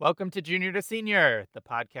Welcome to Junior to Senior, the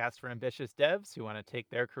podcast for ambitious devs who want to take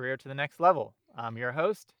their career to the next level. I'm your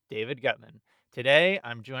host, David Gutman. Today,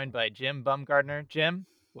 I'm joined by Jim Bumgardner. Jim,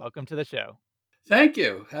 welcome to the show. Thank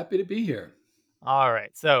you. Happy to be here. All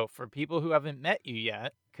right, so for people who haven't met you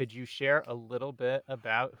yet, could you share a little bit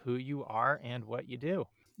about who you are and what you do?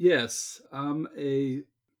 Yes, I'm a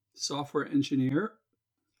software engineer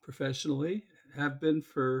professionally, have been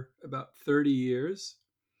for about 30 years,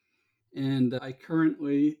 and I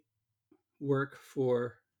currently work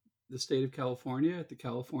for the state of California at the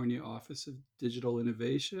California Office of Digital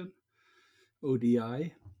Innovation,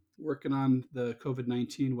 ODI, working on the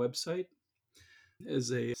COVID-19 website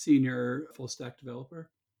as a senior full stack developer.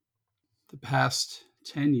 The past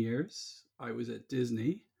 10 years, I was at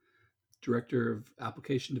Disney, director of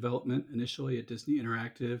application development initially at Disney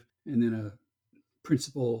Interactive, and then a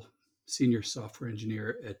principal senior software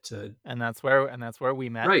engineer at And that's where we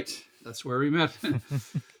met. right. That's where we met.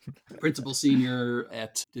 Principal senior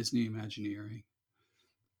at Disney Imagineering.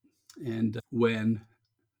 And when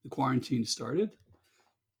the quarantine started,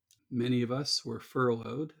 many of us were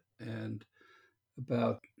furloughed, and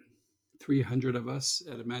about 300 of us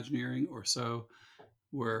at Imagineering or so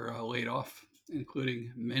were laid off,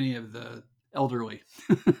 including many of the elderly.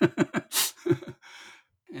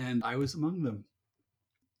 And I was among them.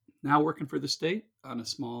 Now working for the state on a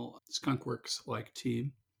small skunkworks like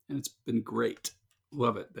team, and it's been great.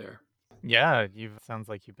 Love it there. Yeah, you sounds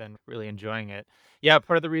like you've been really enjoying it. Yeah,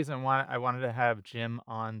 part of the reason why I wanted to have Jim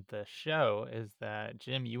on the show is that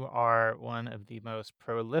Jim, you are one of the most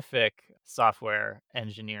prolific software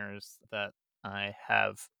engineers that I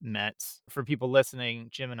have met. For people listening,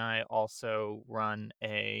 Jim and I also run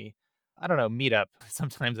a I don't know, meetup.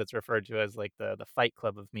 Sometimes it's referred to as like the fight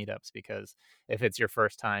club of meetups because if it's your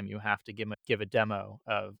first time, you have to give a demo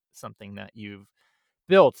of something that you've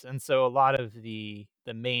built. And so a lot of the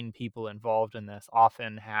main people involved in this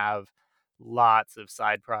often have lots of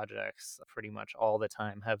side projects pretty much all the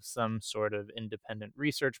time, have some sort of independent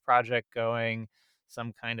research project going,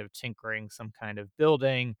 some kind of tinkering, some kind of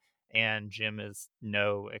building, and Jim is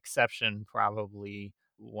no exception, probably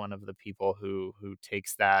one of the people who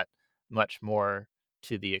takes that much more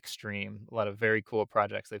to the extreme. A lot of very cool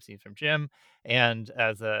projects I've seen from Jim. And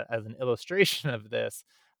as an illustration of this,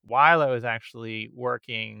 while I was actually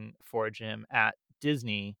working for Jim at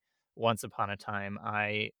Disney once upon a time,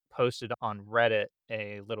 I posted on Reddit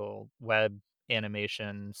a little web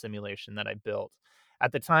animation simulation that I built.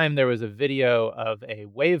 At the time, there was a video of a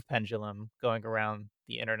wave pendulum going around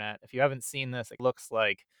the internet. If you haven't seen this, it looks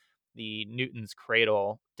like the Newton's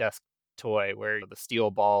Cradle desk toy where the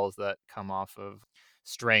steel balls that come off of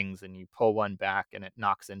strings and you pull one back and it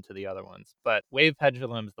knocks into the other ones. But wave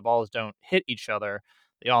pendulums, the balls don't hit each other,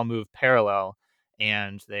 they all move parallel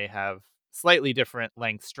and they have slightly different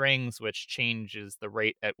length strings, which changes the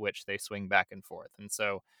rate at which they swing back and forth. And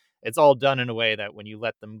so it's all done in a way that when you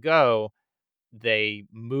let them go, they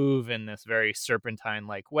move in this very serpentine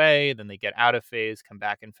like way. Then they get out of phase, come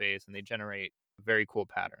back in phase, and they generate very cool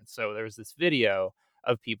patterns. So there was this video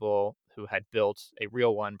of people who had built a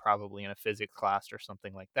real one, probably in a physics class or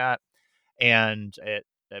something like that. And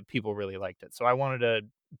people really liked it. So I wanted to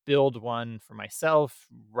build one for myself,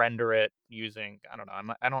 render it using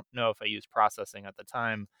I don't know if I used processing at the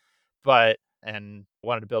time, but and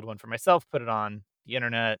wanted to build one for myself, put it on the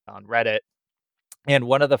internet, on Reddit. And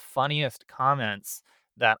one of the funniest comments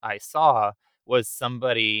that I saw was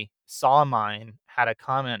somebody saw mine, had a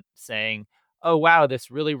comment saying, "Oh wow,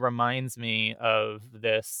 this really reminds me of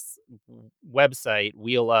this website,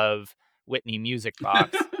 Wheel of Whitney Music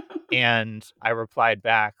Box." And I replied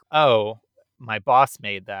back, "Oh, my boss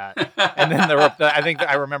made that." And then I think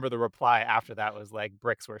I remember the reply after that was like,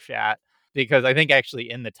 "Bricks were shat." Because I think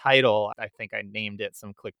actually in the title, I think I named it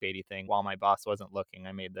some clickbaity thing. While my boss wasn't looking,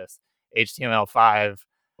 I made this HTML5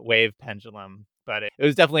 wave pendulum. But it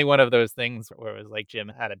was definitely one of those things where it was like Jim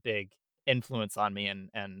had a big influence on me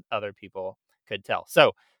and other people could tell.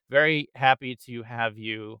 So very happy to have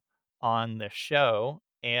you on the show.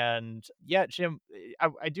 And yeah, Jim,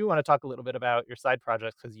 I do want to talk a little bit about your side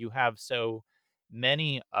projects because you have so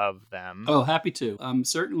many of them. Oh, happy to.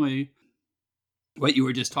 Certainly, what you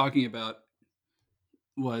were just talking about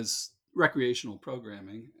was recreational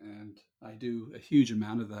programming, and I do a huge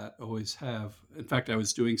amount of that. Always have. In fact, I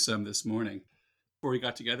was doing some this morning. Before we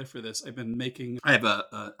got together for this, I have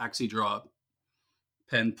a AxiDraw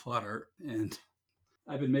pen plotter, and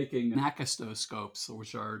I've been making Nakastoscopes,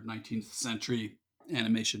 which are 19th century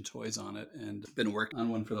animation toys on it, and been working on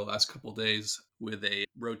one for the last couple of days with a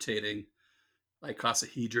rotating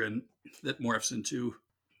icosahedron that morphs into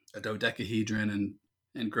a dodecahedron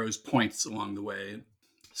and grows points along the way.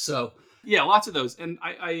 So yeah, lots of those. And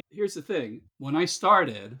I here's the thing: when I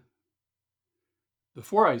started,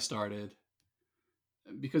 before I started,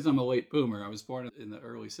 because I'm a late boomer, I was born in the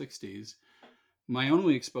early '60s. My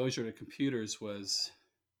only exposure to computers was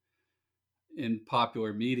in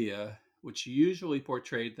popular media, which usually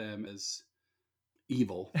portrayed them as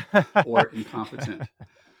evil or incompetent,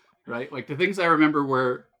 right? Like the things I remember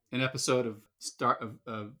were an episode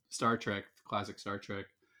of Star Trek, classic Star Trek,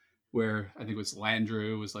 where I think it was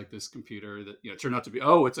Landru was like this computer that turned out to be,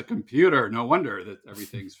 oh, it's a computer. No wonder that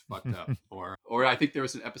everything's fucked up. Or I think there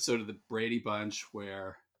was an episode of the Brady Bunch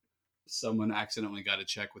where someone accidentally got a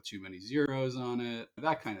check with too many zeros on it,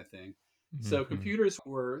 that kind of thing. So Mhm. computers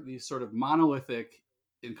were these sort of monolithic,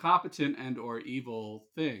 incompetent and or evil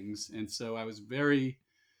things, and so I was very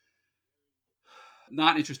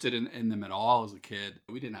not interested in them at all as a kid.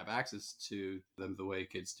 We didn't have access to them the way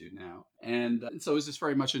kids do now. And so I was just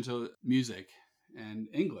very much into music and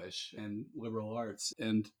English and liberal arts.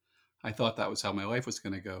 And I thought that was how my life was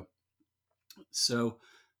going to go. So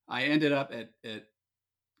I ended up at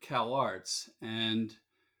Cal Arts and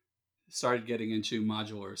started getting into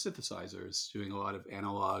modular synthesizers, doing a lot of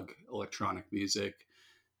analog electronic music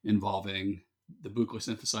involving the Buchla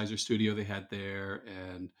synthesizer studio they had there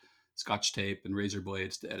and Scotch tape and razor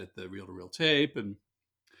blades to edit the reel-to-reel tape,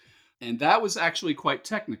 and that was actually quite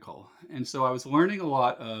technical. And so I was learning a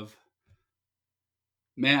lot of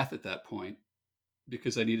math at that point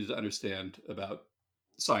because I needed to understand about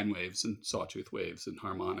sine waves and sawtooth waves and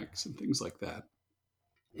harmonics and things like that.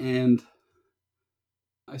 And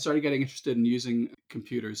I started getting interested in using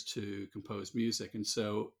computers to compose music. And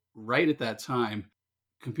so, right at that time,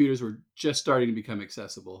 computers were just starting to become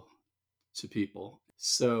accessible to people.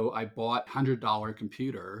 So, I bought a $100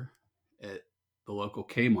 computer at the local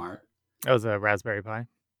Kmart. That was a Raspberry Pi?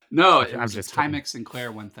 No, it I'm was a just kidding. Timex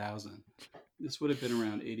Sinclair 1000. This would have been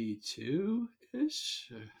around 82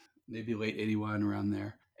 ish, maybe late 81, around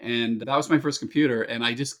there. And that was my first computer. And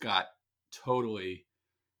I just got totally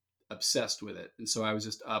obsessed with it. And so I was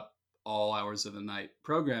just up all hours of the night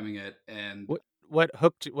programming it. And What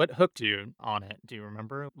hooked you on it? Do you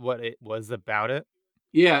remember what it was about it?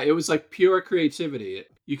 yeah, it was like pure creativity.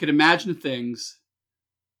 You could imagine things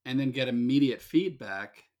and then get immediate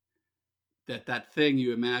feedback that that thing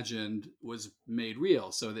you imagined was made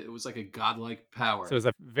real. So that it was like a godlike So power. it was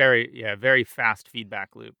a very fast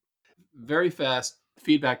feedback loop. Very fast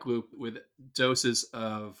feedback loop with doses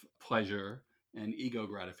of pleasure and ego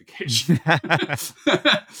gratification.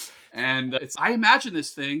 And it's I imagine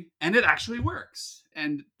this thing and it actually works.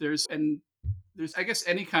 And there's I guess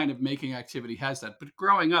any kind of making activity has that. But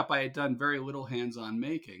growing up, I had done very little hands-on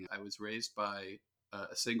making. I was raised by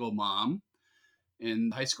a single mom.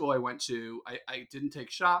 In high school, I went to, I didn't take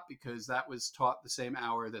shop because that was taught the same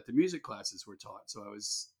hour that the music classes were taught. So I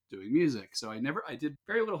was doing music. So I did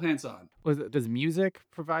very little hands on. Does music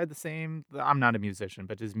provide the same? I'm not a musician,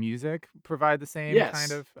 but does music provide the same kind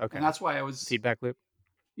Yes. of And okay that's why I was, feedback loop?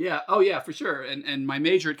 yeah. Oh, yeah, for sure. And my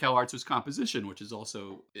major at Cal Arts was composition, which is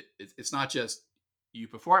also, it's not just you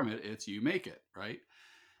perform it, it's you make it, right?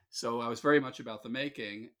 So I was very much about the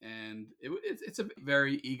making, and it's a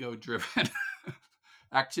very ego driven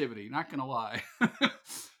activity, not going to lie.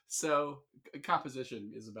 So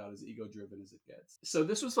composition is about as ego driven as it gets. So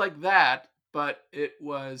this was like that, but it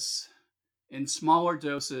was in smaller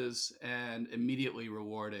doses and immediately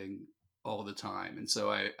rewarding all the time. And so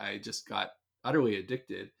I just got utterly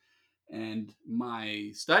addicted. And my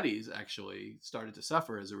studies actually started to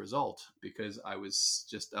suffer as a result because I was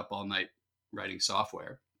just up all night writing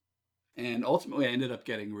software. And ultimately, I ended up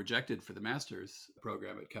getting rejected for the master's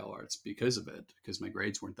program at Cal Arts because of it, because my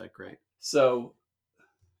grades weren't that great. So,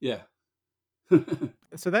 yeah.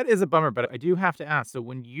 So that is a bummer, but I do have to ask. So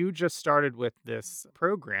when you just started with this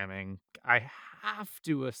programming, I have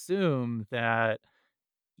to assume that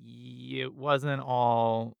it wasn't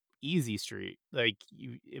all easy street. Like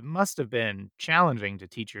it must have been challenging to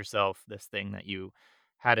teach yourself this thing that you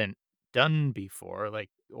hadn't done before. Like,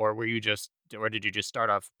 or did you just start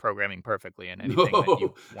off programming perfectly and anything that you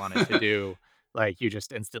No. wanted to do, like you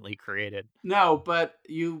just instantly created? No, but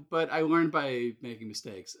I learned by making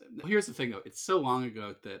mistakes. Here's the thing though, it's so long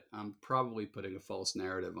ago that I'm probably putting a false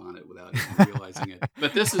narrative on it without even realizing it.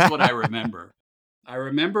 But this is what I remember. I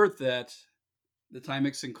remember that the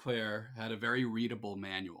Timex Sinclair had a very readable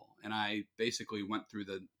manual, and I basically went through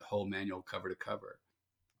the whole manual cover to cover.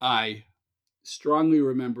 I strongly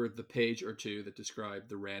remember the page or two that described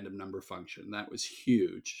the random number function. That was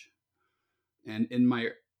huge. And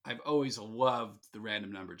I've always loved the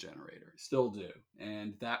random number generator, still do.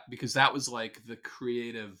 And that, because that was like the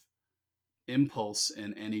creative impulse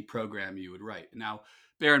in any program you would write. Now,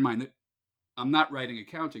 bear in mind that I'm not writing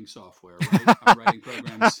accounting software, right? I'm writing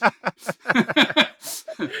programs.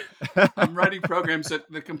 I'm writing programs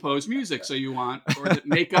that compose music, so you want, or that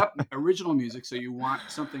make up original music, so you want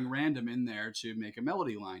something random in there to make a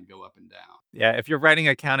melody line go up and down. Yeah, if you're writing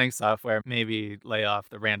accounting software, maybe lay off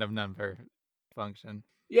the random number function.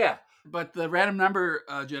 Yeah, but the random number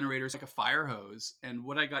generator is like a fire hose, and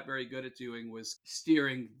what I got very good at doing was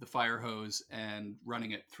steering the fire hose and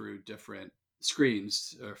running it through different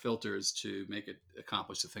screens or filters to make it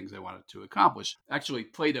accomplish the things I wanted to accomplish. Actually,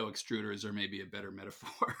 Play-Doh extruders are maybe a better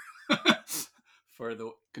metaphor for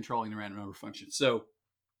the controlling the random number function. So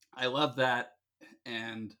I love that,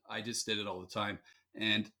 and I just did it all the time.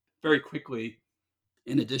 And very quickly,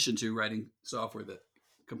 in addition to writing software that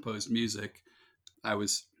composed music, I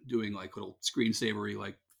was doing like little screensavery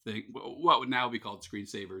like thing, what would now be called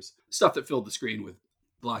screensavers, stuff that filled the screen with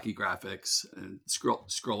blocky graphics and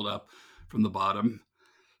scrolled up from the bottom,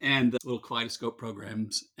 and little kaleidoscope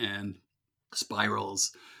programs and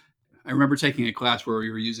spirals. I remember taking a class where we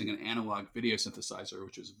were using an analog video synthesizer,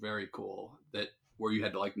 which was very cool. That where you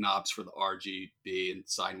had like knobs for the RGB and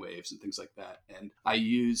sine waves and things like that. And I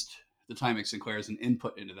used the Timex Sinclair as an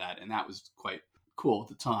input into that, and that was quite cool at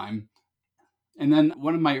the time. And then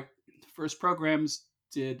one of my first programs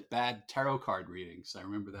did bad tarot card readings. I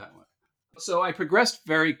remember that one. So I progressed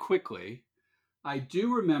very quickly. I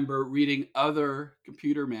do remember reading other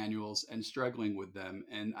computer manuals and struggling with them.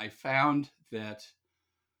 And I found that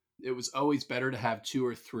it was always better to have two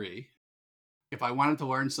or three. If I wanted to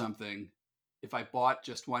learn something, if I bought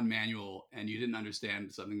just one manual and you didn't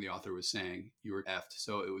understand something the author was saying, you were effed.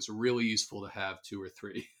 So it was really useful to have two or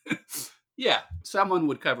three. Yeah, someone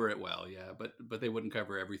would cover it well, yeah, but they wouldn't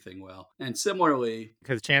cover everything well. And similarly,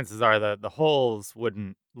 Because chances are the holes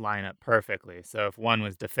wouldn't line up perfectly. So if one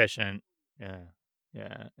was deficient, yeah,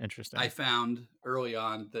 yeah, I interesting. found early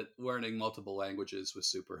on that learning multiple languages was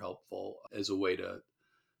super helpful as a way to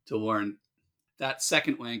learn. That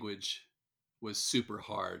second language was super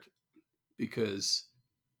hard because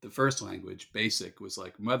the first language, basic, was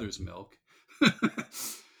like mother's milk.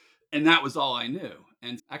 And that was all I knew.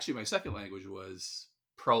 And actually, my second language was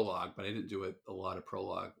Prolog, but I didn't do a lot of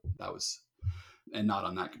Prolog. That was, and not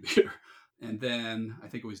on that computer. And then I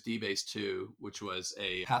think it was DBase 2, which was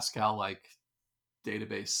a Pascal like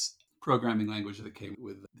database programming language that came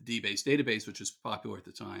with the DBase database, which was popular at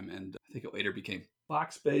the time. And I think it later became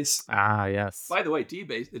Foxbase. Ah, yes. By the way, the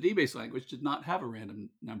DBase language did not have a random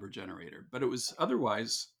number generator, but it was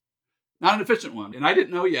otherwise not an efficient one. And I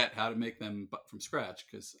didn't know yet how to make them from scratch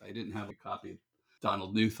because I didn't have a copy of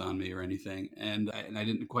Donald Knuth on me or anything. And I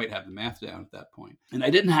didn't quite have the math down at that point. And I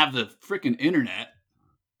didn't have the freaking internet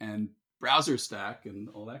and browser stack and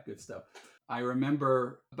all that good stuff. I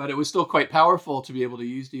remember, but it was still quite powerful to be able to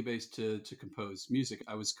use DBase to compose music.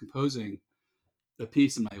 I was composing a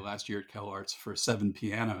piece in my last year at CalArts for 7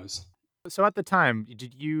 pianos. So at the time,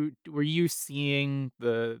 were you seeing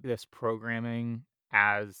this programming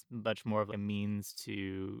as much more of a means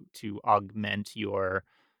to augment your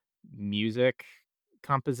music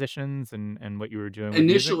compositions and what you were doing with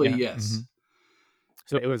music? Initially, Yeah. yes.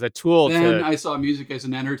 So it was a tool Then to. I saw music as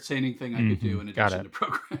an entertaining thing I could do in Got addition it. to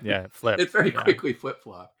programming. Yeah, it flipped. It very Yeah. quickly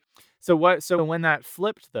flip-flopped. So when that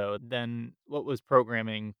flipped though, then what was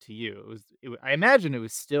programming to you? I imagine it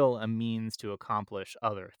was still a means to accomplish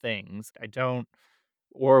other things. I don't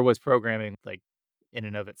or was programming like in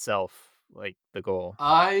and of itself like the goal?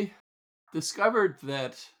 I discovered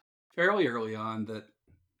that fairly early on that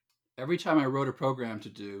every time I wrote a program to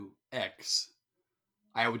do X,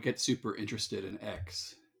 I would get super interested in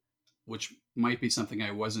X, which might be something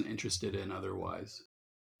I wasn't interested in otherwise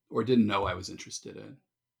or didn't know I was interested in.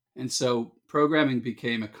 And so programming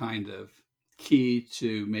became a kind of key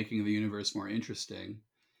to making the universe more interesting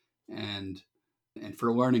and and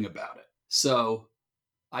for learning about it. So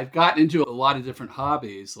I've gotten into a lot of different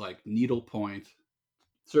hobbies like needlepoint,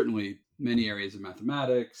 certainly many areas of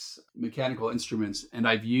mathematics, mechanical instruments, and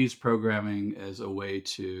I've used programming as a way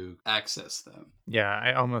to access them. Yeah,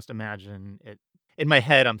 I almost imagine it in my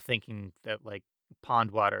head. I'm thinking that like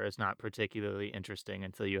pond water is not particularly interesting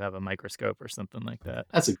until you have a microscope or something like that.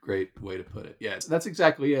 That's a great way to put it. Yes, that's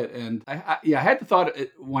exactly it. And I had the thought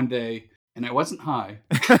one day, and I wasn't high,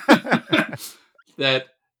 that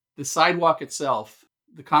the sidewalk itself,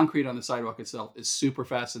 the concrete on the sidewalk itself, is super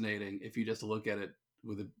fascinating if you just look at it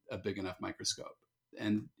with a big enough microscope.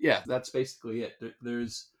 And yeah, that's basically it.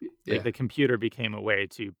 There's Like yeah. the computer became a way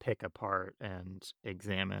to pick apart and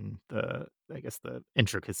examine I guess the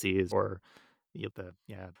intricacies or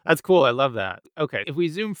yeah, that's cool. I love that. Okay, if we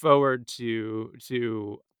zoom forward to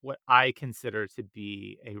what I consider to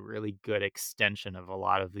be a really good extension of a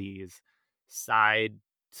lot of these side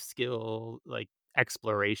skill, like,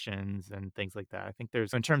 explorations and things like that. I think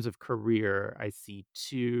there's in terms of career, I see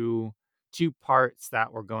 2 parts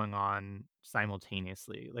that were going on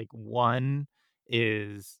simultaneously. Like, one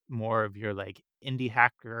is more of your, like, indie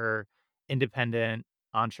hacker, independent,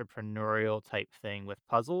 entrepreneurial type thing with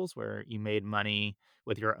puzzles where you made money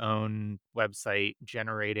with your own website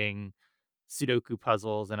generating Sudoku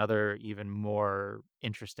puzzles and other even more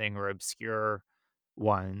interesting or obscure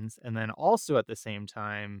ones. And then also at the same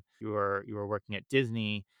time, you were working at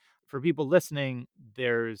Disney. For people listening,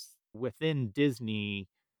 there's within Disney,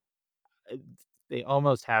 uh, they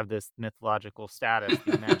almost have this mythological status.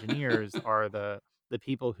 The Imagineers are the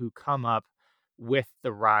people who come up with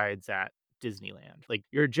the rides at Disneyland. Like,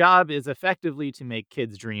 your job is effectively to make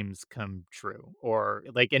kids' dreams come true or,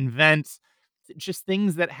 like, invent just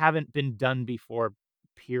things that haven't been done before,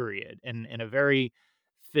 period, in a very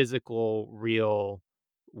physical, real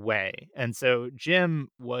way. And so Jim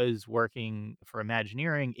was working for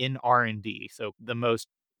Imagineering in R&D, so the most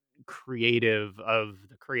creative of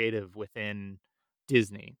the creative within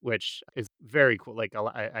Disney, which is very cool. Like,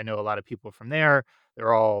 I know a lot of people from there.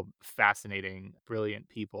 They're all fascinating, brilliant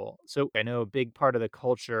people. So I know a big part of the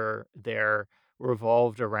culture there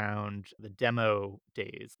revolved around the demo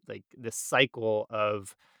days, like this cycle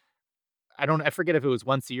of I forget if it was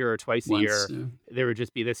once a year or twice a once. year. There would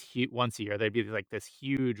just be this once a year. There'd be like this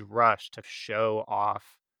huge rush to show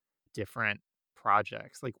off different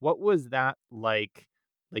projects. Like, what was that like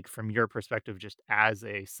from your perspective, just as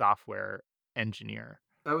a software engineer?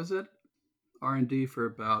 I was at R&D for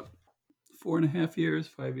about 4.5 years,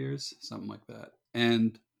 5 years, something like that.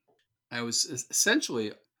 And I was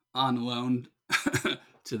essentially on loan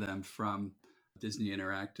to them from Disney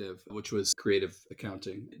Interactive, which was creative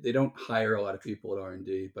accounting. They don't hire a lot of people at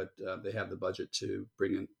R&D, but they have the budget to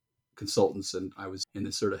bring in consultants, and I was in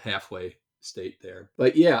this sort of halfway state there.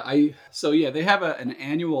 But yeah, they have an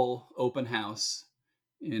annual open house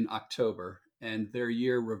in October, and their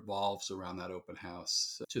year revolves around that open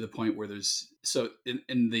house to the point where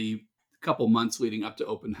in the couple months leading up to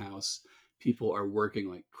open house, people are working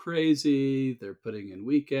like crazy. They're putting in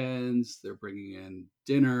weekends, they're bringing in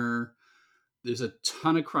dinner. There's a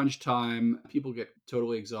ton of crunch time. People get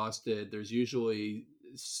totally exhausted. There's usually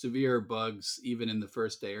severe bugs, even in the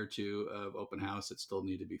first day or two of open house, that still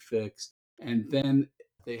need to be fixed. And then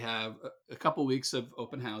they have a couple weeks of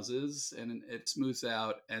open houses and it smooths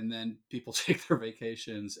out. And then people take their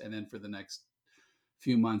vacations. And then for the next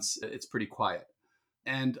few months, it's pretty quiet.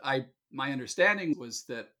 And my understanding was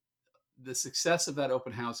that the success of that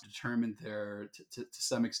open house determined to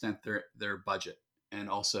some extent their budget and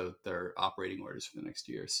also their operating orders for the next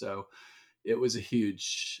year. So it was a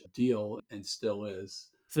huge deal and still is.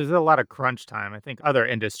 So there's a lot of crunch time. I think other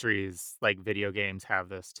industries like video games have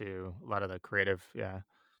this too. A lot of the creative, yeah.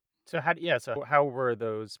 So how were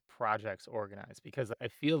those projects organized? Because I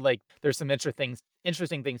feel like there's some interesting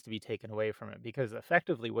things to be taken away from it. Because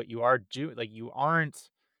effectively, what you are doing, like, you aren't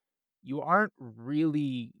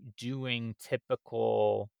really doing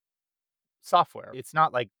typical software. It's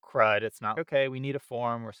not like CRUD. It's not, okay, we need a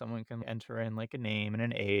form where someone can enter in like a name and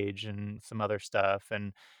an age and some other stuff.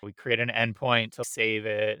 And we create an endpoint to save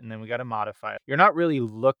it. And then we got to modify it. You're not really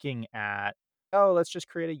looking at, oh, let's just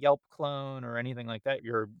create a Yelp clone or anything like that.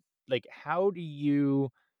 You're like, how do you,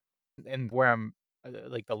 and where I'm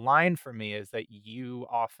like, the line for me is that you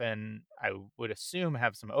often, I would assume,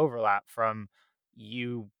 have some overlap from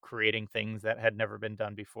you creating things that had never been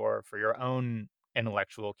done before for your own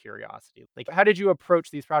intellectual curiosity. Like, how did you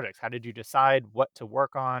approach these projects? How did you decide what to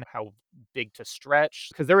work on, how big to stretch?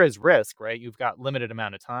 Because there is risk, right? You've got limited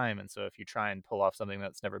amount of time, and so if you try and pull off something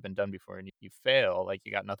that's never been done before and you fail, like,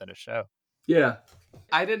 you got nothing to show. Yeah.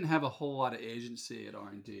 I didn't have a whole lot of agency at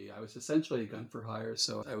R&D. I was essentially a gun for hire,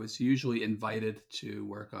 so I was usually invited to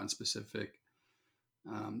work on specific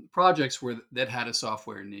projects that had a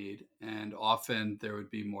software need, and often there would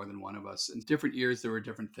be more than one of us. In different years, there were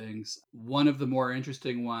different things. One of the more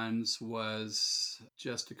interesting ones was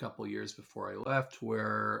just a couple years before I left,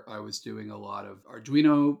 where I was doing a lot of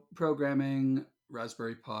Arduino programming,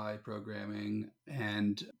 Raspberry Pi programming,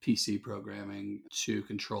 and PC programming to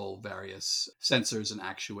control various sensors and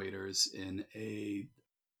actuators in a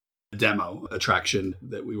demo attraction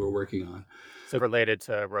that we were working on. So related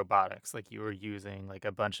to robotics, like, you were using like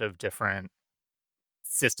a bunch of different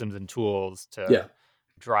systems and tools to Yeah.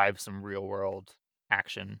 drive some real world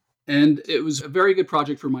action. And it was a very good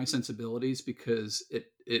project for my sensibilities because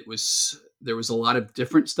there was a lot of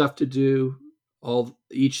different stuff to do.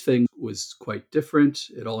 Each thing was quite different.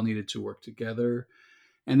 It all needed to work together.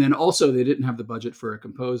 And then also they didn't have the budget for a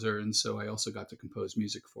composer, and so I also got to compose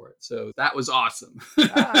music for it. So that was awesome.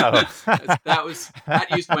 Oh. That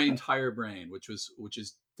used my entire brain, which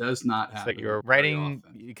does not So happen you're very writing,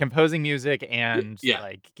 often. composing music and Yeah,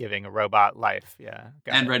 like giving a robot life. Yeah.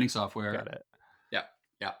 Got and it. writing Got software. it. Yeah,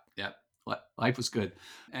 yeah, yeah. Life was good,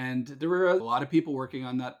 and there were a lot of people working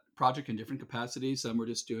on that project in different capacities. Some were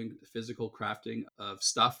just doing the physical crafting of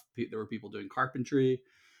stuff. There were people doing carpentry.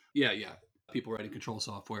 Yeah, yeah. People writing control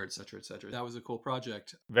software, et cetera, et cetera. That was a cool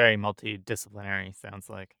project. Very multidisciplinary, sounds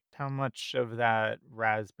like. How much of that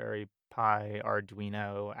Raspberry Pi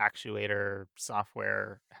Arduino actuator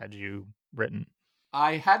software had you written?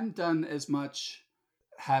 I hadn't done as much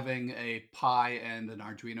having a Pi and an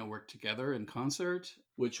Arduino work together in concert,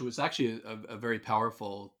 which was actually a very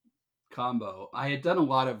powerful combo. I had done a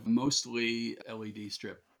lot of mostly LED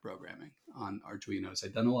strip programming on Arduinos.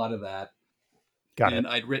 I'd done a lot of that. Got it. And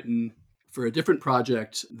I'd written for a different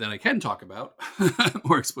project that I can talk about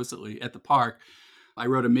more explicitly at the park. I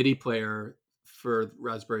wrote a MIDI player for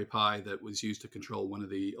Raspberry Pi that was used to control one of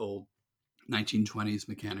the old 1920s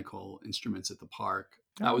mechanical instruments at the park.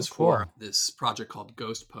 That Oh, was for cool. this project called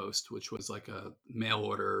Ghost Post, which was like a mail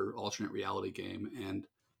order alternate reality game. And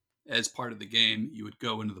as part of the game, you would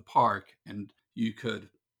go into the park and you could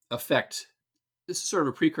affect, this is sort of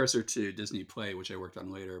a precursor to Disney Play, which I worked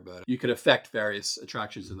on later, but you could affect various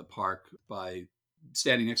attractions in the park by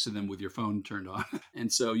standing next to them with your phone turned on.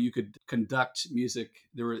 And so you could conduct music.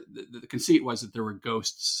 The conceit was that there were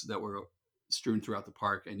ghosts that were strewn throughout the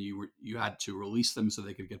park, and you had to release them so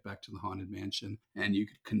they could get back to the haunted mansion. And you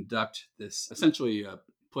could conduct this, essentially a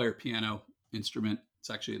player piano instrument. It's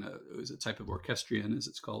actually it was a type of orchestrion, as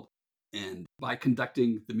it's called. And by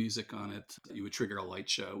conducting the music on it, you would trigger a light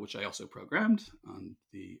show, which I also programmed on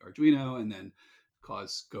the Arduino, and then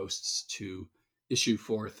cause ghosts to issue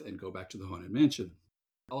forth and go back to the haunted mansion.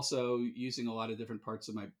 Also using a lot of different parts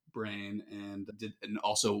of my brain, and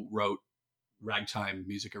also wrote ragtime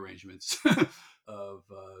music arrangements of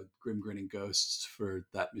grim grinning ghosts for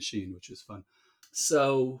that machine, which is fun.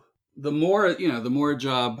 So the more a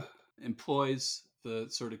job employs the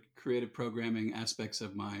sort of creative programming aspects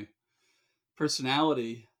of my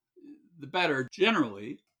personality, the better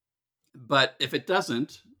generally. But if it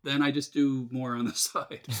doesn't, then I just do more on the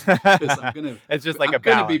side because It's just like a I'm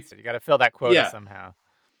gonna be balance. You got to fill that quota yeah. somehow.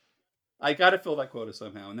 I got to fill that quota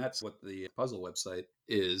somehow, and that's what the puzzle website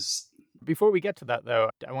is. Before we get to that,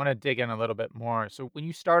 though, I want to dig in a little bit more. So, when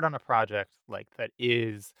you start on a project like that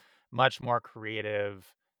is much more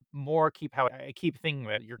creative, more keep how I keep thinking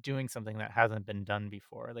that you're doing something that hasn't been done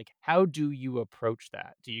before. Like, how do you approach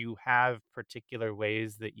that? Do you have particular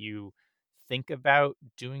ways that you think about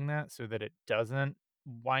doing that so that it doesn't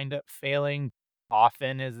wind up failing?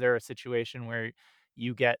 Often, is there a situation where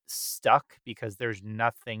you get stuck because there's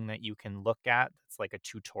nothing that you can look at that's like a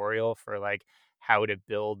tutorial for like how to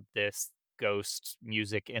build this ghost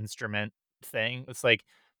music instrument thing? It's like,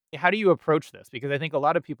 how do you approach this? Because I think a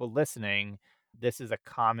lot of people listening, this is a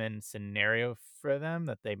common scenario for them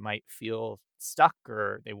that they might feel stuck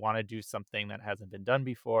or they want to do something that hasn't been done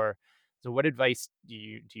before. So what advice do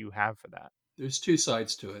you have for that? There's two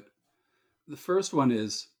sides to it. The first one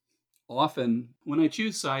is often when I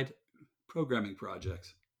choose side programming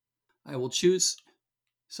projects, I will choose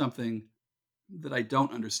something that I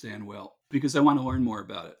don't understand well because I want to learn more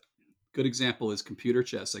about it. Good example is computer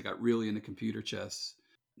chess. I got really into computer chess.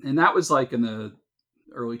 And that was like in the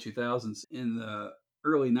early 2000s. In the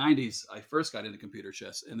early 90s, I first got into computer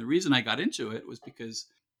chess. And the reason I got into it was because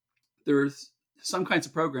there's some kinds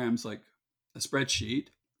of programs like a spreadsheet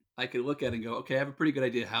I could look at and go, okay, I have a pretty good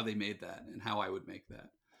idea how they made that and how I would make that.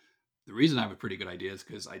 The reason I have a pretty good idea is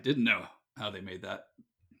because I didn't know how they made that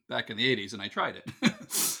back in the 80s and I tried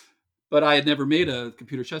it. But I had never made a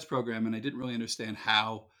computer chess program and I didn't really understand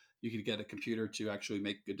how you could get a computer to actually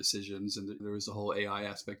make good decisions. And there was a whole AI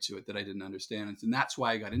aspect to it that I didn't understand. And that's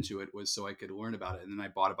why I got into it, was so I could learn about it. And then I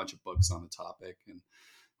bought a bunch of books on the topic and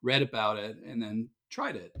read about it and then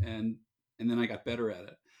tried it. And then I got better at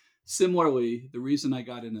it. Similarly, the reason I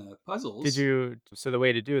got into Did puzzles. you so the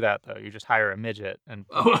way to do that though, you just hire a midget and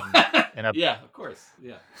put Oh, them in a yeah, of course.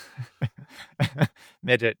 Yeah.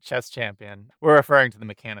 midget chess champion. We're referring to the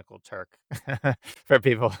mechanical Turk for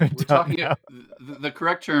people who We're don't talking, know. the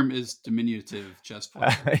correct term is diminutive chess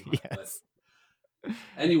player. But Yes.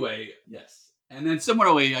 anyway, yes. And then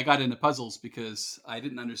similarly, I got into puzzles because I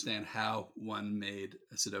didn't understand how one made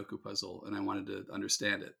a Sudoku puzzle, and I wanted to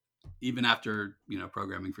understand it. Even after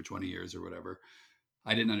programming for 20 years or whatever,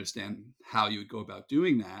 I didn't understand how you would go about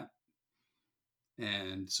doing that,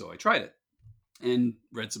 and so I tried it and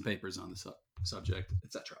read some papers on the subject,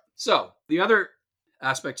 etc. So the other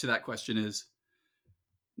aspect to that question is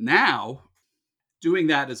now doing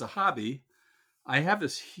that as a hobby, I have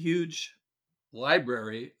this huge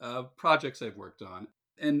library of projects I've worked on.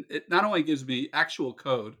 And it not only gives me actual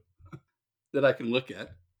code that I can look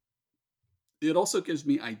at, it also gives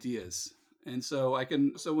me ideas. And so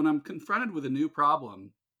when I'm confronted with a new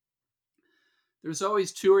problem, there's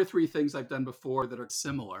always two or three things I've done before that are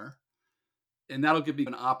similar. And that'll give me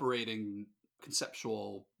an operating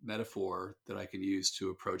conceptual metaphor that I can use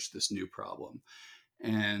to approach this new problem.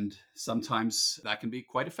 And sometimes that can be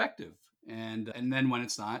quite effective. And then when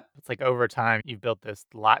it's not, It's like over time you've built this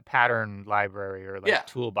lot pattern library or like yeah,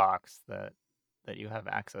 toolbox that you have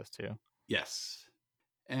access to. yes.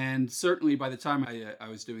 And certainly by the time I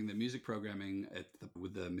was doing the music programming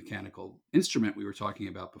with the mechanical instrument we were talking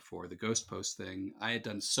about before, the Ghost Post thing, I had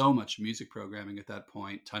done so much music programming at that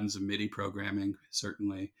point, tons of MIDI programming,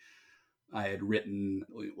 certainly. I had written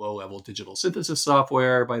low level digital synthesis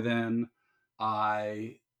software by then.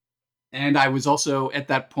 I And I was also at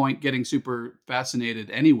that point getting super fascinated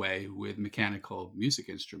anyway with mechanical music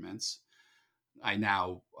instruments. I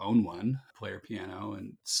now own one, player piano.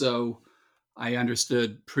 And so I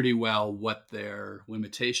understood pretty well what their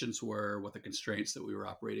limitations were, what the constraints that we were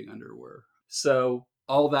operating under were. So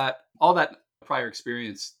all that prior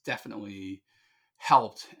experience definitely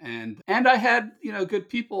helped. And I had, good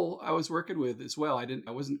people I was working with as well.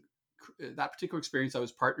 I wasn't that particular experience. I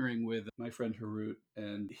was partnering with my friend Harut,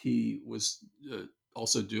 and he was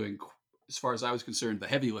also doing, as far as I was concerned, the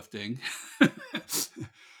heavy lifting.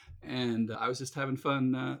 And I was just having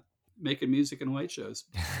fun making music and light shows.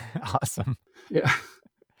 Awesome. Yeah.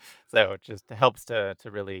 So it just helps to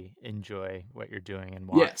really enjoy what you're doing and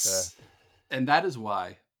want to. Yes. And that is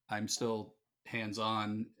why I'm still hands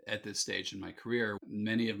on at this stage in my career.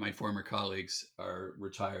 Many of my former colleagues are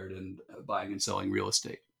retired and buying and selling real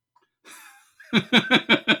estate.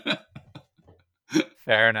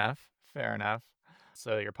 Fair enough. Fair enough.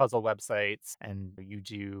 So your puzzle websites and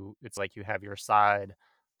it's like you have your side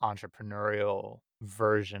entrepreneurial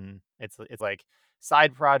version. It's like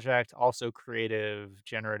side project, also creative,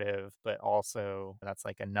 generative, but also that's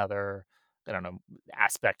like another, I don't know,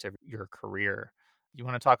 aspect of your career. You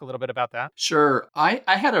want to talk a little bit about that? Sure. I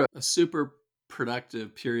had a super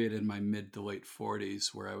productive period in my mid to late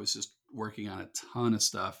 40s where I was just working on a ton of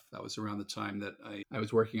stuff. That was around the time that I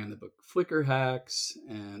was working on the book Flickr Hacks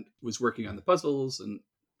and was working on the puzzles and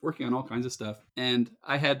working on all kinds of stuff. And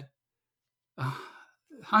I had uh,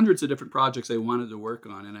 hundreds of different projects I wanted to work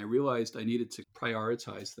on, and I realized I needed to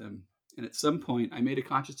prioritize them. And at some point, I made a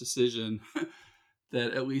conscious decision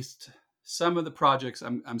that at least some of the projects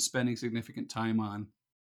I'm spending significant time on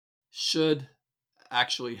should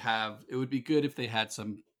actually have, it would be good if they had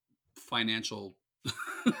some financial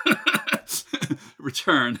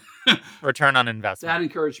return. Return on That investment.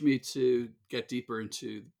 encouraged me to get deeper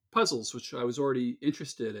into puzzles, which I was already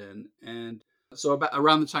interested in. And so about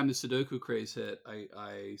around the time the Sudoku craze hit,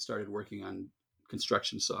 I started working on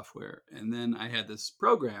construction software. And then I had this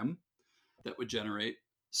program that would generate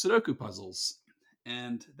Sudoku puzzles.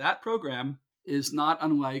 And that program is not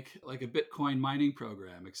unlike like a Bitcoin mining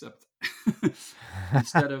program, except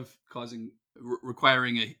instead of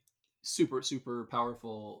requiring a super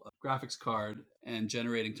powerful graphics card and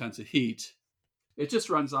generating tons of heat, it just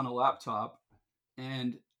runs on a laptop.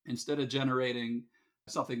 And instead of generating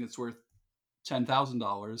something that's worth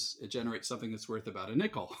 $10,000, it generates something that's worth about a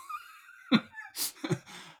nickel.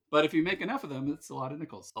 But if you make enough of them, it's a lot of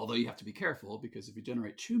nickels. Although you have to be careful, because if you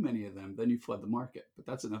generate too many of them, then you flood the market. But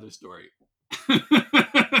that's another story.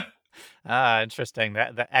 Ah, interesting.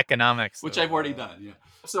 That the economics Which of I've already done. Yeah.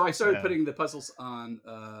 So I started yeah. putting the puzzles on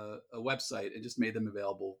a website and just made them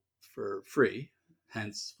available for free,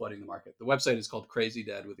 hence flooding the market. The website is called Crazy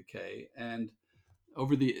Dad with a K. And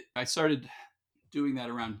I started doing that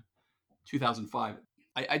around 2005.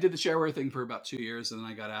 I did the shareware thing for about 2 years, and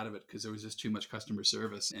then I got out of it because there was just too much customer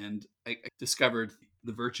service. And I discovered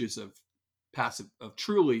the virtues of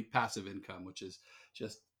truly passive income, which is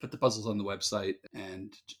just put the puzzles on the website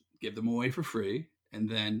and give them away for free. And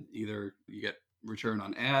then either you get return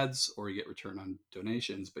on ads or you get return on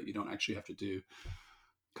donations, but you don't actually have to do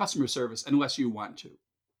customer service unless you want to.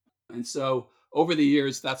 And so over the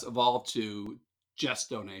years, that's evolved to just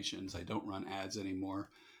donations. I don't run ads anymore.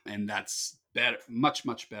 And that's better,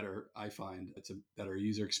 much better. I find it's a better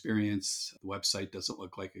user experience. The website doesn't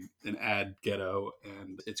look like an ad ghetto,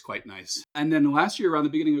 and it's quite nice. And then last year, around the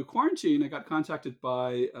beginning of quarantine, I got contacted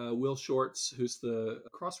by Will Shortz, who's the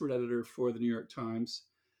crossword editor for the New York Times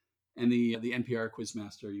and the NPR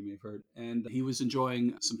Quizmaster, you may have heard. And he was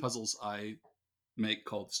enjoying some puzzles I make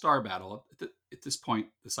called Star Battle. At this point,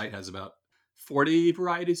 the site has about 40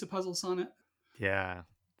 varieties of puzzles on it. Yeah.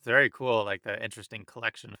 It's very cool, like the interesting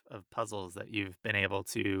collection of puzzles that you've been able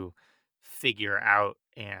to figure out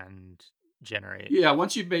and generate. Yeah,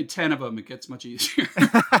 once you've made 10 of them, it gets much easier.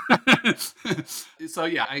 So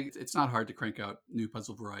yeah, it's not hard to crank out new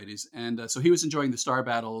puzzle varieties. And so he was enjoying the Star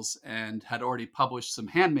Battles and had already published some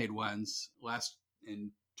handmade ones last in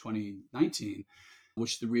 2019,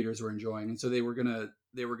 which the readers were enjoying. And so they were gonna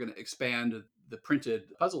expand the printed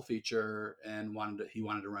puzzle feature and he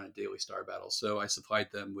wanted to run a daily Star Battle. So I supplied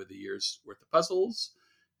them with a year's worth of puzzles.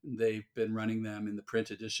 They've been running them in the print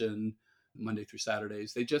edition Monday through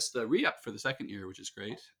Saturdays. They just re-upped for the second year, which is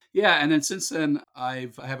great. Yeah, and then since then, I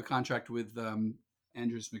have a contract with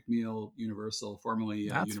Andrews McMeel Universal, formerly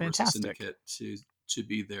That's Universal fantastic. Syndicate, to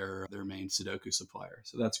be their main Sudoku supplier.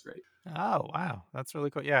 So that's great. Oh, wow. That's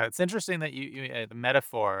really cool. Yeah, it's interesting that the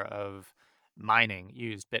metaphor of mining, you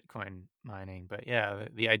used Bitcoin mining, but yeah,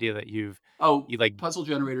 the idea that Oh, you like puzzle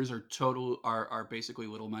generators are basically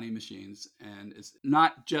little money machines, and it's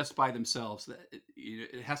not just by themselves.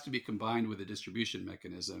 It has to be combined with a distribution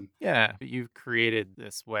mechanism. yeah, but you've created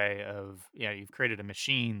this way of yeah, you've created a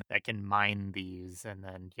machine that can mine these and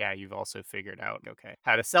then yeah, you've also figured out okay,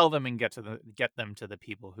 how to sell them and get them to the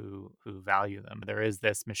people who value them. There is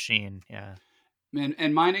this machine. Yeah.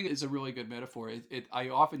 And mining is a really good metaphor. I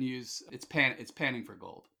often use it's panning for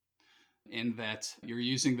gold, in that you're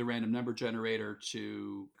using the random number generator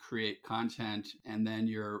to create content, and then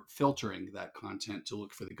you're filtering that content to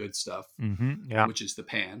look for the good stuff, Mhm. Yeah. which is the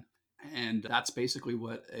pan. And that's basically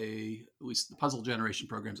what at least the puzzle generation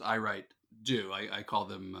programs I write do. I call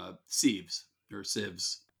them sieves or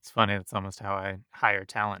sieves. It's funny, that's almost how I hire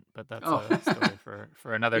talent, but that's Oh, a story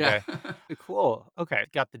for another yeah. day. Cool. Okay.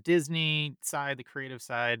 Got the Disney side, the creative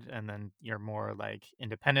side, and then your more like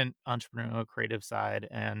independent entrepreneurial creative side.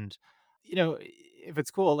 And, if it's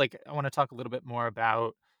cool, like I want to talk a little bit more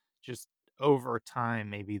about just over time,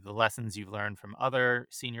 maybe the lessons you've learned from other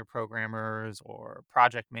senior programmers or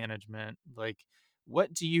project management. Like,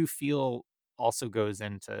 what do you feel also goes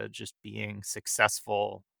into just being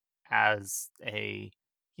successful as a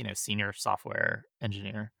senior software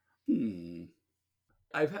engineer? Hmm.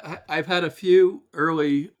 I've had a few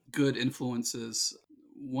early good influences.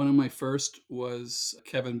 One of my first was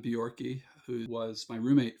Kevin Bjorky, who was my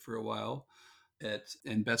roommate for a while at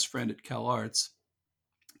and best friend at Cal Arts.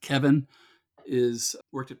 Kevin is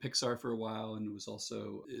worked at Pixar for a while and was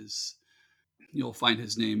also is you'll find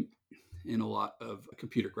his name in a lot of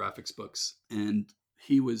computer graphics books. And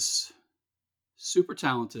he was super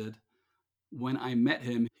talented. When I met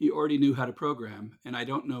him, he already knew how to program, and I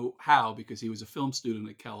don't know how because he was a film student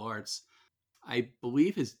at Cal Arts. I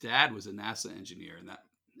believe his dad was a NASA engineer,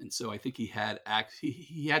 and so I think he had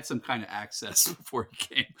some kind of access before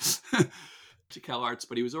he came to Cal Arts.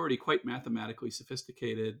 But he was already quite mathematically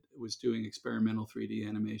sophisticated. Was doing experimental 3D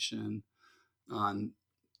animation on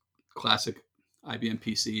classic IBM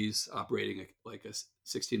PCs, operating like a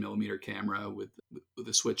 16 millimeter camera with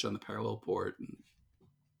a switch on the parallel port, and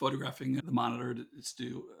photographing the monitor to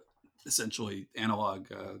do essentially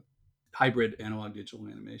hybrid analog digital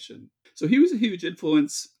animation. So he was a huge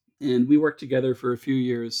influence, and we worked together for a few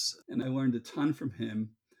years, and I learned a ton from him.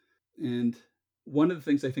 And one of the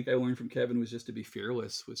things I think I learned from Kevin was just to be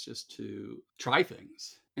fearless, was just to try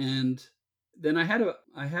things. And then I had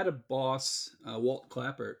a boss, Walt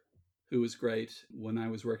Clappert, who was great when I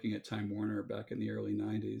was working at Time Warner back in the early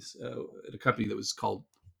 '90s, at a company that was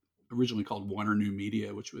originally called Warner New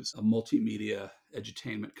Media, which was a multimedia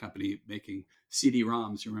edutainment company making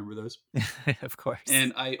CD-ROMs. You remember those? Of course.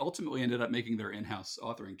 And I ultimately ended up making their in-house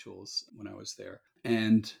authoring tools when I was there.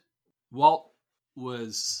 And Walt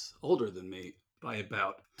was older than me by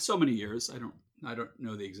about so many years. I don't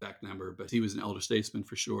know the exact number, but he was an elder statesman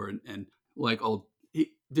for sure. And like old,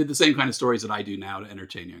 he did the same kind of stories that I do now to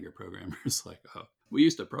entertain younger programmers. Like, oh, we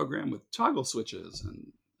used to program with toggle switches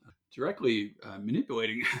and directly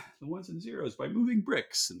manipulating the ones and zeros by moving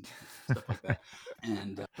bricks and stuff like that.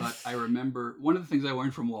 And but I remember one of the things I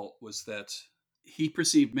learned from Walt was that he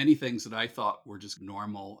perceived many things that I thought were just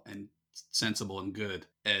normal and sensible and good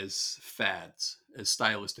as fads, as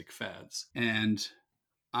stylistic fads. And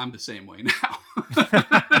I'm the same way now.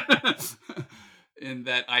 In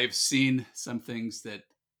that I've seen some things that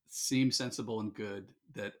seem sensible and good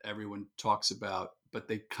that everyone talks about, but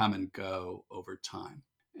they come and go over time.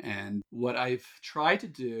 And what I've tried to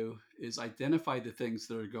do is identify the things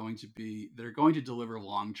that are going to deliver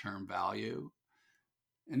long-term value.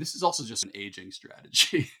 And this is also just an aging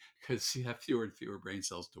strategy because you have fewer and fewer brain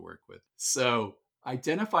cells to work with. So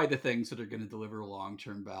identify the things that are going to deliver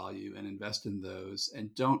long-term value and invest in those,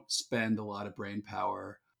 and don't spend a lot of brain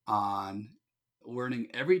power on learning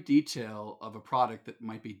every detail of a product that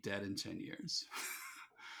might be dead in 10 years.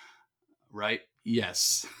 Right?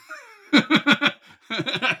 Yes.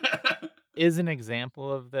 Is an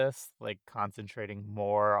example of this, like, concentrating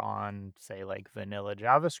more on, say, like, vanilla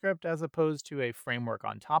JavaScript as opposed to a framework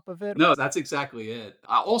on top of it? No, that's exactly it.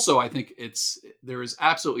 Also, I think there is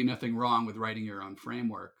absolutely nothing wrong with writing your own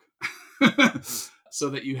framework, so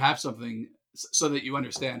that you have something, so that you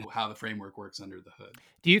understand how the framework works under the hood.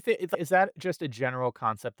 Do you think is that just a general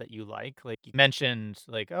concept that you like? Like, you mentioned,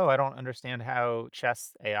 like, "Oh, I don't understand how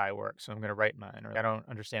chess AI works, so I'm gonna write mine," or, "I don't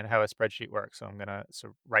understand how a spreadsheet works, so I'm gonna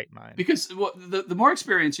write mine." Because the more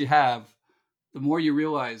experience you have, the more you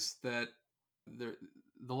realize that the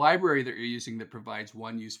the library that you're using that provides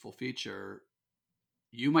one useful feature,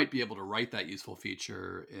 you might be able to write that useful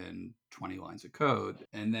feature in 20 lines of code,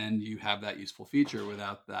 and then you have that useful feature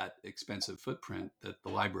without that expensive footprint that the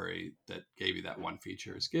library that gave you that one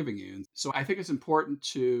feature is giving you. And so I think it's important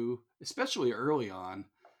to, especially early on,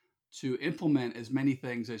 to implement as many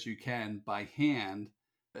things as you can by hand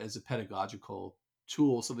as a pedagogical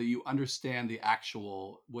tool, so that you understand the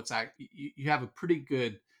actual you have a pretty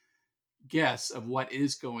good guess of what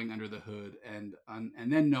is going under the hood, and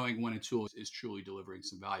then knowing when a tool is truly delivering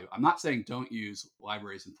some value. I'm not saying don't use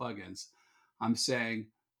libraries and plugins. I'm saying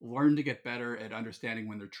learn to get better at understanding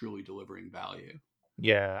when they're truly delivering value.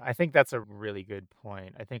 Yeah, I think that's a really good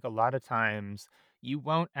point. I think a lot of times you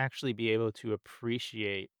won't actually be able to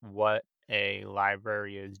appreciate what a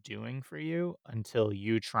library is doing for you until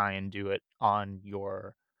you try and do it on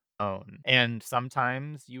your own. And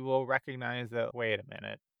sometimes you will recognize that, wait a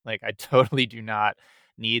minute, like I totally do not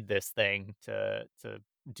need this thing to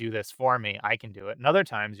do this for me. I can do it. And other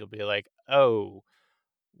times you'll be like, oh,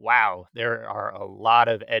 wow, there are a lot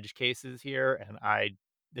of edge cases here, and I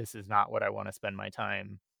this is not what I wanna spend my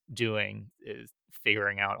time doing, is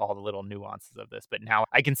figuring out all the little nuances of this, but now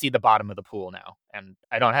I can see the bottom of the pool now, and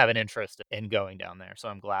I don't have an interest in going down there, so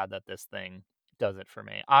I'm glad that this thing does it for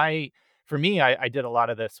me. For me, I did a lot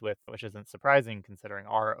of this with, which isn't surprising considering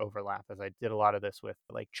our overlap, as I did a lot of this with,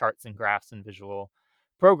 like, charts and graphs and visual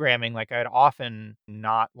programming. Like, I'd often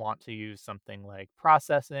not want to use something like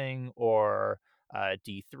processing or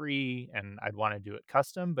D3, and I'd want to do it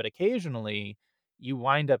custom. But occasionally you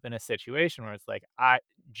wind up in a situation where it's like I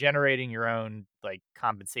generating your own like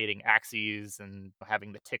compensating axes and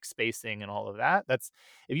having the tick spacing and all of that. That's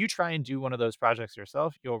if you try and do one of those projects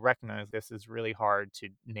yourself, you'll recognize this is really hard to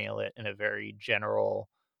nail it in a very general,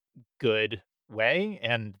 good way.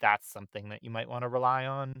 And that's something that you might want to rely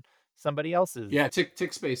on somebody else's. Yeah,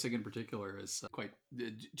 tick spacing in particular is quite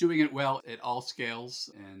doing it well at all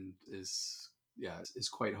scales, and is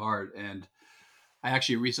quite hard. And I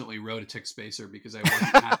actually recently wrote a tick spacer because I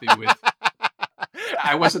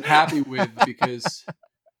wasn't happy with because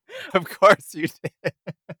Of course you did.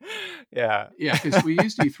 Yeah. yeah, because we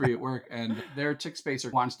used D3 at work, and their tick spacer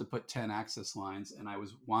wants to put 10 access lines, and I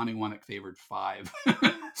was wanting one that favored 5.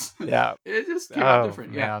 Yeah. It just came out Oh,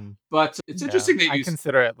 different, yeah. man. But it's Yeah. interesting that I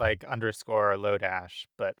consider it like underscore Lodash,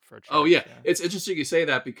 but for oh charts, yeah, yeah. it's interesting you say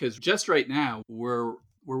that, because just right now we're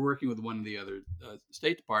working with one of the other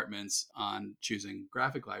state departments on choosing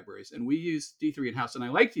graphic libraries, and we use D3 in house. And I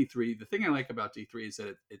like D3. The thing I like about D3 is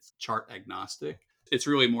that it's chart agnostic. It's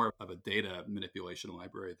really more of a data manipulation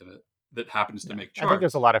library that happens to Yeah. make I think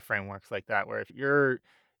there's a charts. lot of frameworks like that where if you're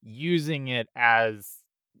using it as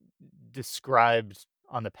described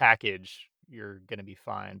on the package, you're gonna be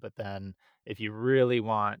fine. But then if you really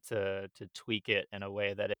want to tweak it in a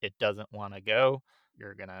way that it doesn't wanna go,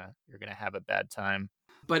 you're gonna have a bad time.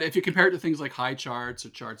 But if you compare it to things like high charts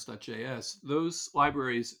or charts.js, those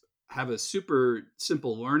libraries have a super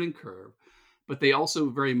simple learning curve, but they also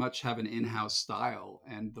very much have an in-house style.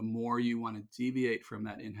 And the more you want to deviate from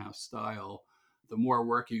that in-house style, the more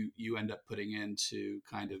work you end up putting in to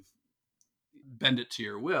kind of bend it to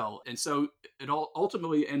your will. And so it all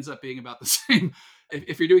ultimately ends up being about the same.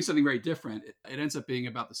 If you're doing something very different, it ends up being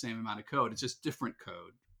about the same amount of code. It's just different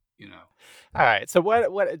code, you know. All right. So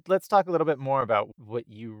what let's talk a little bit more about what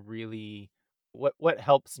you really what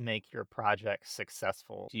helps make your project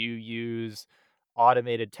successful. Do you use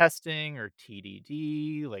automated testing or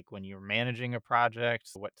TDD like when you're managing a project?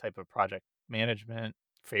 What type of project management,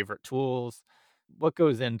 favorite tools? What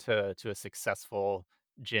goes into a successful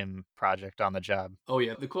gym project on the job? Oh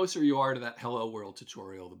yeah, the closer you are to that Hello World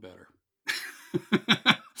tutorial, the better.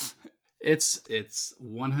 It's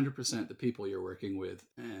 100% the people you're working with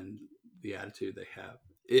and the attitude they have.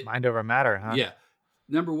 It Mind over matter, huh? Yeah.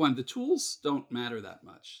 Number one, the tools don't matter that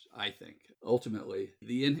much, I think. Ultimately,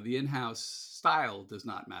 the in-house style does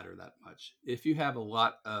not matter that much. If you have a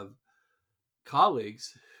lot of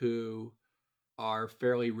colleagues who are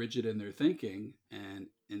fairly rigid in their thinking and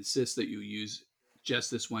insist that you use just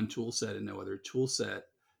this one tool set and no other tool set,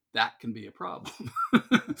 that can be a problem.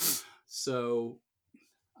 So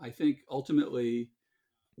I think ultimately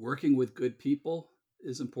working with good people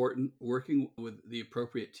is important. Working with the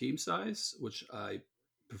appropriate team size, which I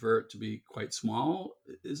prefer it to be quite small,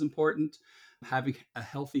 is important. Having a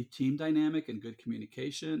healthy team dynamic and good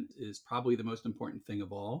communication is probably the most important thing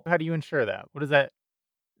of all. How do you ensure that? What is that?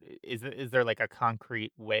 Is there like a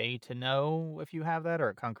concrete way to know if you have that or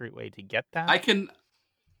a concrete way to get that? I can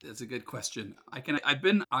That's a good question. I've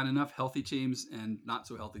been on enough healthy teams and not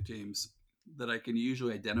so healthy teams that I can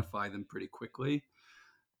usually identify them pretty quickly.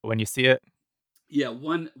 When you see it? Yeah,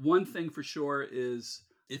 one thing for sure is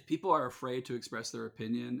if people are afraid to express their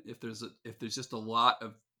opinion, if there's just a lot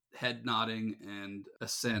of head nodding and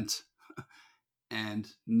assent and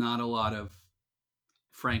not a lot of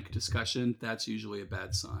frank discussion, that's usually a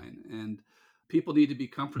bad sign. And people need to be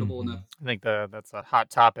comfortable enough. I think that's a hot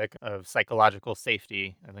topic of psychological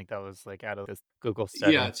safety. I think that was like out of this Google Yeah,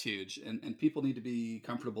 study. it's huge. And people need to be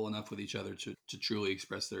comfortable enough with each other to truly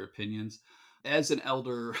express their opinions. As an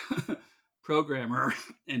elder programmer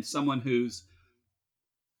and someone who's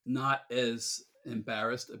not as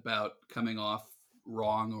embarrassed about coming off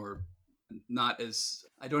wrong, or not as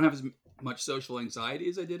I don't have as much social anxiety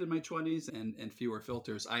as I did in my 20s, and fewer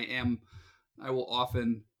filters. I will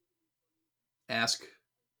often ask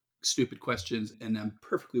stupid questions, and I'm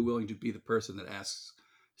perfectly willing to be the person that asks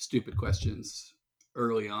stupid questions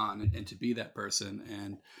early on, and to be that person,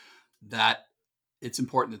 and that it's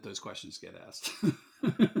important that those questions get asked.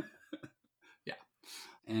 Yeah.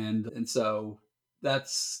 And so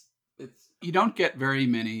that's it's you don't get very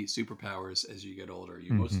many superpowers as you get older.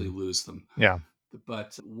 You mostly Hmm. lose them. Yeah.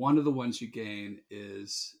 But one of the ones you gain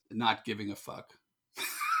is not giving a fuck.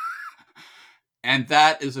 And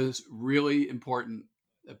that is a really important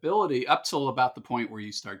ability up till about the point where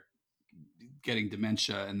you start getting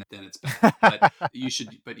dementia, and then it's bad. But you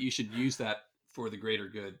should use that for the greater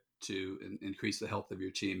good to increase the health of your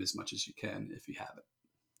team as much as you can if you have it.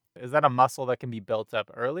 Is that a muscle that can be built up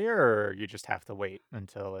earlier, or you just have to wait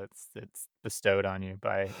until it's bestowed on you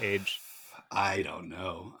by age? I don't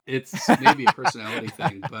know. It's maybe a personality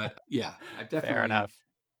thing, but yeah, I've Fair definitely enough.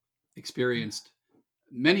 experienced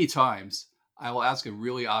many times. I will ask a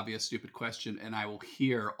really obvious, stupid question, and I will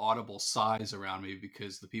hear audible sighs around me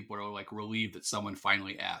because the people are like relieved that someone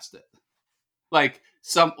finally asked it. Like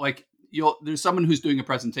you'll there's someone who's doing a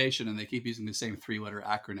presentation and they keep using the same three-letter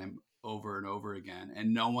acronym over and over again,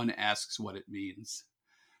 and no one asks what it means.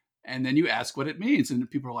 And then you ask what it means, and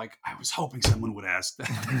people are like, "I was hoping someone would ask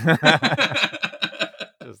that."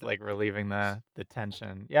 Just like relieving the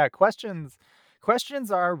tension. Yeah, questions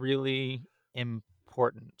are really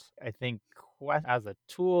important. I think as a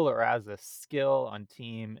tool or as a skill on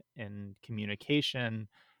team in communication,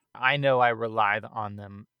 I know I relied on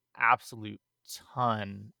them absolute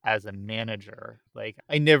ton as a manager. Like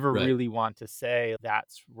I never Right. really want to say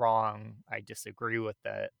that's wrong, I disagree with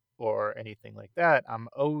that or anything like that. I'm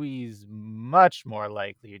always much more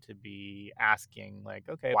likely to be asking like,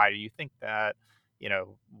 okay, why do you think that?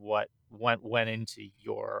 What went into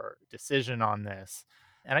your decision on this?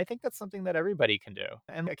 And I think that's something that everybody can do.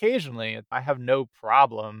 And occasionally I have no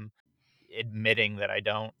problem admitting that I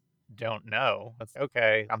don't know. That's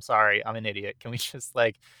okay. I'm sorry. I'm an idiot. Can we just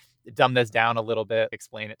like dumb this down a little bit?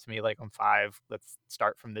 Explain it to me like I'm 5. Let's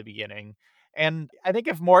start from the beginning. And I think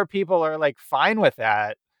if more people are like fine with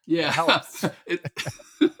that, it Yeah. helps. it,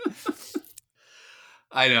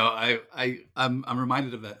 I know. I'm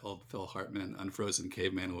reminded of that old Phil Hartman Unfrozen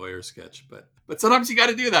Caveman Lawyer sketch, but sometimes you got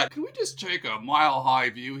to do that. Can we just take a mile high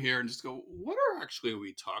view here and just go, what are actually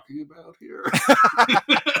we talking about here?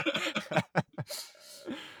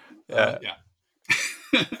 Yeah. Yeah.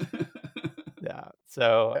 Yeah.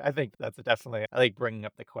 So I think that's definitely I like bringing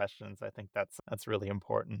up the questions. I think that's really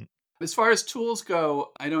important. As far as tools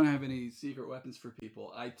go, I don't have any secret weapons for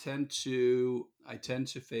people. I tend to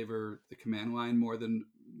favor the command line more than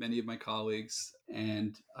many of my colleagues,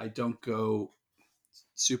 and I don't go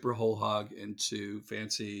super whole hog into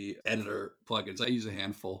fancy editor plugins. I use a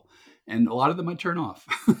handful, and a lot of them I turn off.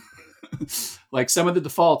 Like some of the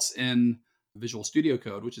defaults in Visual Studio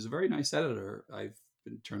Code, which is a very nice editor, I've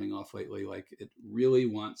been turning off lately. Like it really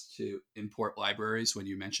wants to import libraries when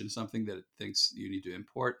you mention something that it thinks you need to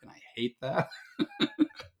import, and I hate that.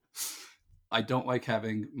 I don't like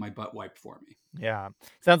having my butt wiped for me. Yeah.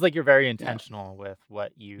 Sounds like you're very Yeah. intentional with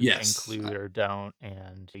what you Yes. include or don't,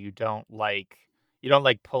 and you don't like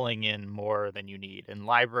pulling in more than you need in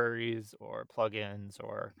libraries or plugins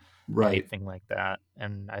or Right. anything like that.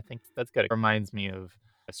 And I think that's good. It reminds me of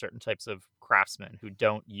certain types of craftsmen who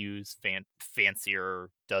don't use fancier,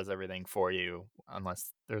 does everything for you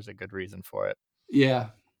unless there's a good reason for it. Yeah.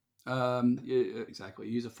 Yeah, exactly.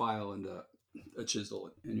 Use a file and a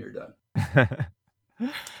chisel, and you're done.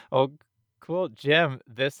 Oh, cool. Jim,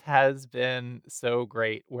 this has been so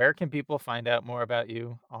great. Where can people find out more about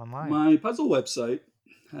you online? My puzzle website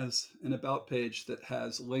has an about page that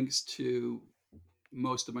has links to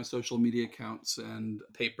most of my social media accounts and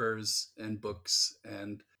papers and books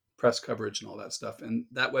and press coverage and all that stuff. And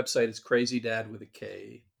that website is Crazy Dad with a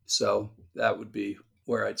K. So that would be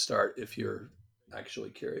where I'd start if you're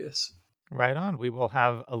actually curious. Right on. We will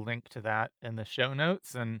have a link to that in the show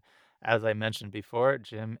notes. And as I mentioned before,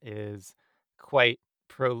 Jim is quite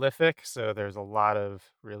prolific. So there's a lot of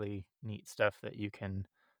really neat stuff that you can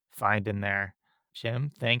find in there.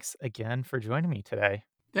 Jim, thanks again for joining me today.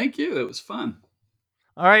 Thank you. It was fun.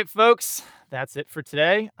 All right, folks, that's it for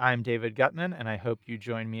today. I'm David Gutman, and I hope you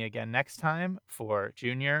join me again next time for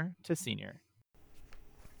Junior to Senior.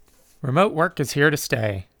 Remote work is here to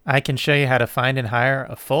stay. I can show you how to find and hire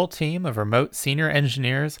a full team of remote senior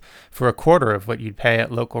engineers for a quarter of what you'd pay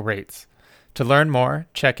at local rates. To learn more,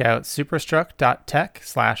 check out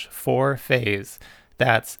superstruct.tech/4phase.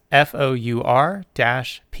 That's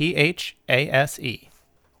FOUR-PHASE.